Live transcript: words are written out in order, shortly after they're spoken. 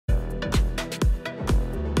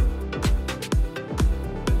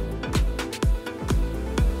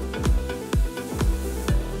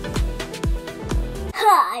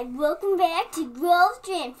welcome back to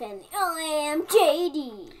J.A.N Family. I am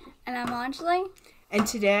JD. And I'm Anjali. And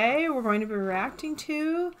today we're going to be reacting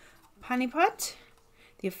to Panipat,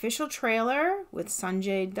 the official trailer with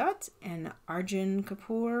Sanjay, Dutt, and Arjun,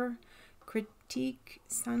 Kapoor, Kriti,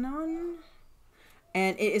 Sanon.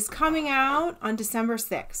 And it is coming out on December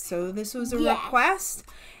 6th. So this was a request,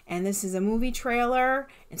 and this is a movie trailer.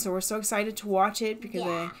 And so we're so excited to watch it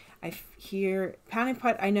because I hear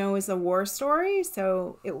Panipat, I know, is a war story.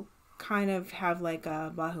 So it will kind of have like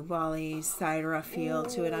a Bahubali, Saira feel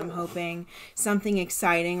to it, I'm hoping. Something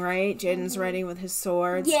exciting, right? J.A.N's ready with his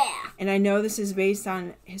swords. Yeah. And I know this is based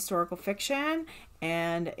on historical fiction.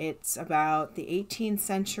 And it's about the 18th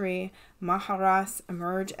century Maharashtra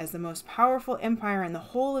emerge as the most powerful empire in the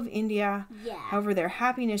whole of India. Yeah. However, their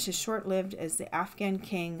happiness is short-lived as the Afghan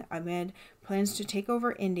king Ahmed plans to take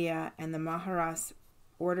over India, and the Maharashtra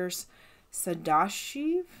orders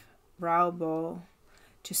Sadashiv Rao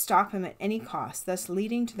to stop him at any cost, thus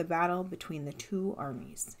leading to the battle between the two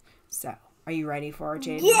armies. So, are you ready for it,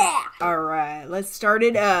 J.A.N? Yeah! Alright, let's start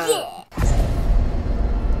it up. Yeah!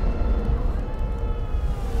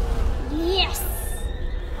 Yes!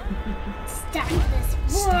 Start this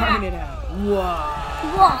war! Start it out. Wow.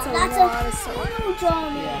 Wow, that's a huge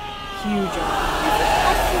army! Yeah, huge army.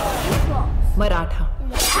 Maratha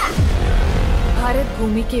Bharat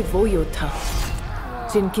भूमि के वो योद्धा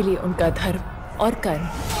जिनके लिए उनका धर्म और कर्म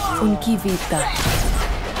उनकी वीरता है।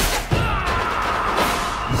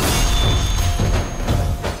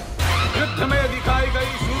 युद्ध में दिखाई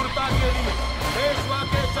गई शूरता के लिए पेशवा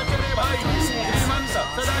के चचेरे भाई श्रीमंत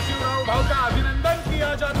सदाशिवराव भाऊ का अभिनंदन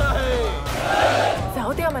किया जाता है।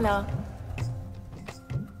 सहोदया मला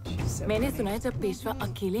मैंने सुना है जब पेशवा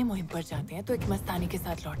अकेले मुहिम पर जाते हैं तो एक मस्तानी के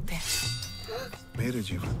साथ लौटते हैं। मेरे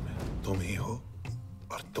जीवन में तुम ही हो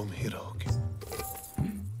और तुम ही रहोगे।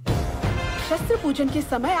 शस्त्र पूजन के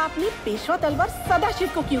समय आपने पेशवा तलवार सदाशिव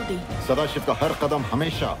को क्यों दी? सदाशिव का हर कदम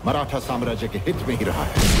हमेशा मराठा साम्राज्य के हित में ही रहा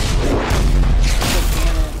है।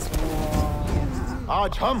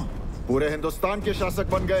 आज हम पूरे हिंदुस्तान के शासक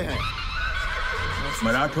बन गए हैं।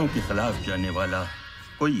 मराठों के खिलाफ जाने वाला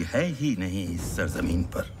कोई है ही नहीं इस सरजमीन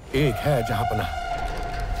पर। एक है जहांपना,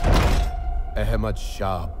 अहमद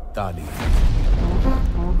शाह अब्दाली।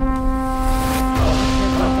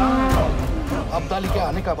 अब्दाली के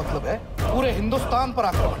आने का मतलब है पूरे हिंदुस्तान पर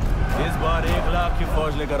आक्रमण। इस बार 1 लाख की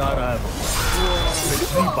फौज लेकर आ रहा है वो।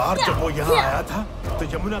 पिछली बार जब वो यहाँ आया था तो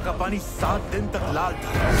यमुना का पानी 7 दिन तक लाल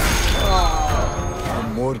था।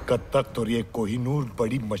 मोर का तख्त और ये कोहिनूर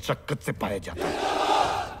बड़ी मशक्कत से पाया जाता है,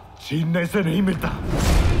 छीनने से नहीं मिलता।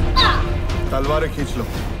 तलवारें खींच लो,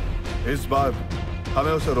 इस बार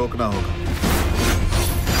हमें उसे रोकना होगा।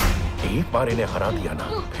 एक बार इन्हें हरा दिया ना,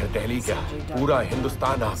 फिर दिल्ली क्या पूरा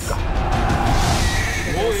हिंदुस्तान आपका।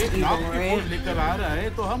 वो 1 लाख की फौज लेकर आ रहा है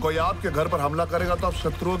तो हम कोई आपके घर पर हमला करेगा तो आप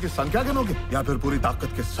शत्रुओं की संख्या गिनोगे या फिर पूरी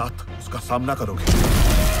ताकत के साथ उसका सामना करोगे?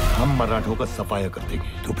 हम मराठों का सफाया कर देंगे।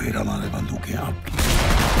 तो फिर हमारे बंदूकें आपकी।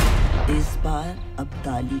 इस बार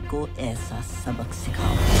अब्दाली को ऐसा सबक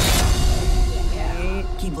सिखाओ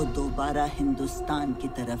कि वो दोबारा हिंदुस्तान की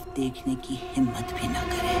तरफ देखने की हिम्मत भी ना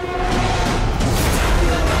करे।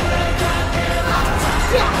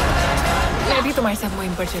 मैं भी तुम्हारे साथ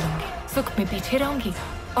मुहिम पर चलूंगी। सुख में पीछे रहूंगी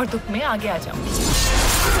और दुख में आगे आ जाऊंगी।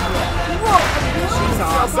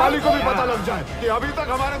 अब्दाली को भी पता लग जाए कि अभी तक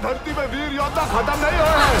हमारे धरती में वीर योद्धा खत्म नहीं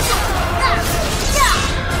हुए हैं।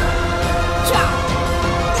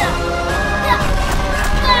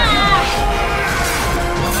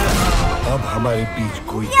 अब हमारे बीच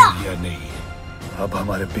कोई दुनिया नहीं है। अब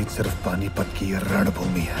हमारे बीच सिर्फ पानीपत की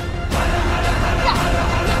रणभूमि है।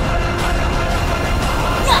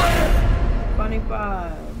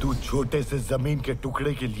 तू छोटे से जमीन के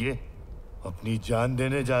टुकड़े के लिए अपनी जान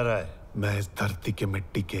देने जा रहा है। मैं इस धरती के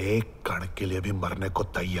मिट्टी के एक कण के लिए भी मरने को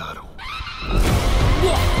तैयार हूँ।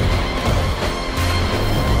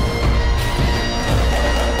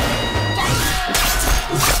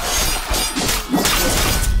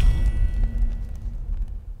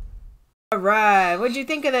 Alright, what'd you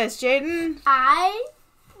think of this, J.A.N? I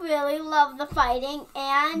really love the fighting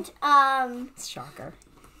and Shocker.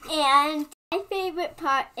 And my favorite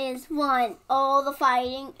part is all the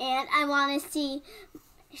fighting, and I want to see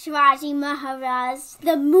Shivaji Maharaj,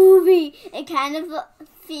 the movie. It kind of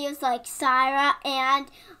feels like Saira and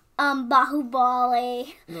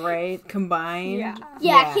Bahubali. Right, combined.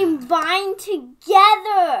 Yeah, combined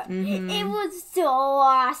together. It was so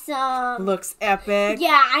awesome. Looks epic.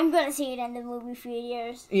 Yeah, I'm gonna see it in the movie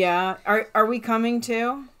theaters. Yeah, are we coming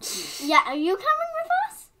too? Yeah, are you coming with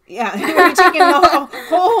us? Yeah, were you taking the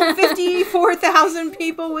whole 54,000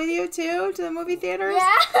 people with you too to the movie theaters? Yeah.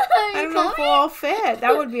 I don't know if we'll all fit.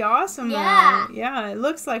 That would be awesome. Yeah. Though. Yeah, it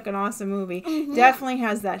looks like an awesome movie. Mm-hmm. Definitely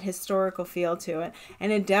has that historical feel to it,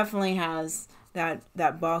 and it definitely has that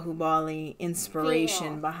Bahubali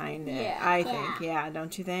inspiration behind it. Yeah. I think. Yeah,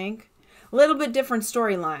 don't you think? A little bit different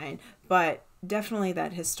storyline, but definitely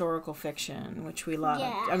that historical fiction, which we love.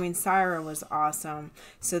 Yeah. I mean, Syra was awesome.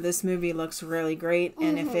 So this movie looks really great.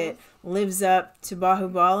 And if it lives up to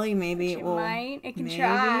Bahubali, maybe It will. might. It can maybe,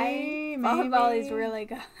 try. Bahubali's maybe. really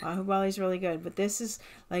good. Bahubali's really good. But this is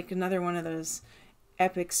like another one of those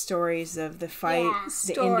epic stories of the fight,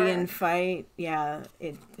 Yeah. the Indian fight. Yeah.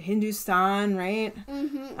 Hindustan, right?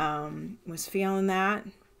 Was feeling that.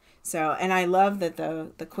 So, and I love that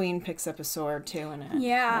the queen picks up a sword too in it.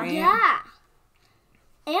 Yeah. Right? Yeah.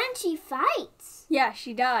 And she fights. Yeah,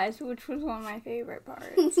 she does, which was one of my favorite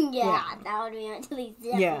parts. Yeah, that would be actually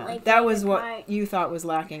definitely Yeah, that was favorite what part. you thought was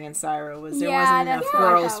lacking in Syra, was there Yeah, wasn't that's enough what I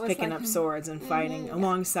girls thought was picking up lacking. swords and fighting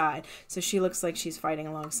alongside. So she looks like she's fighting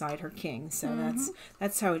alongside her king. So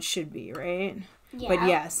that's how it should be, right? Yeah. But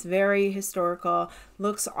yes, very historical.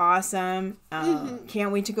 Looks awesome.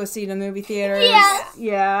 Can't wait to go see it in the movie theaters. Yes.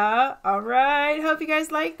 Yeah. All right. Hope you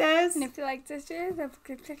guys like this. And if you like this video, don't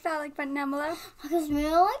forget to click that like button down below. Because the more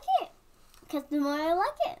I like it. Because the more I like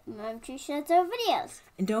it, the more I'm sure share our videos.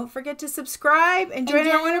 And don't forget to subscribe and join And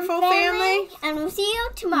our join wonderful our family. And we'll see you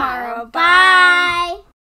tomorrow. Tomorrow. Bye. Bye.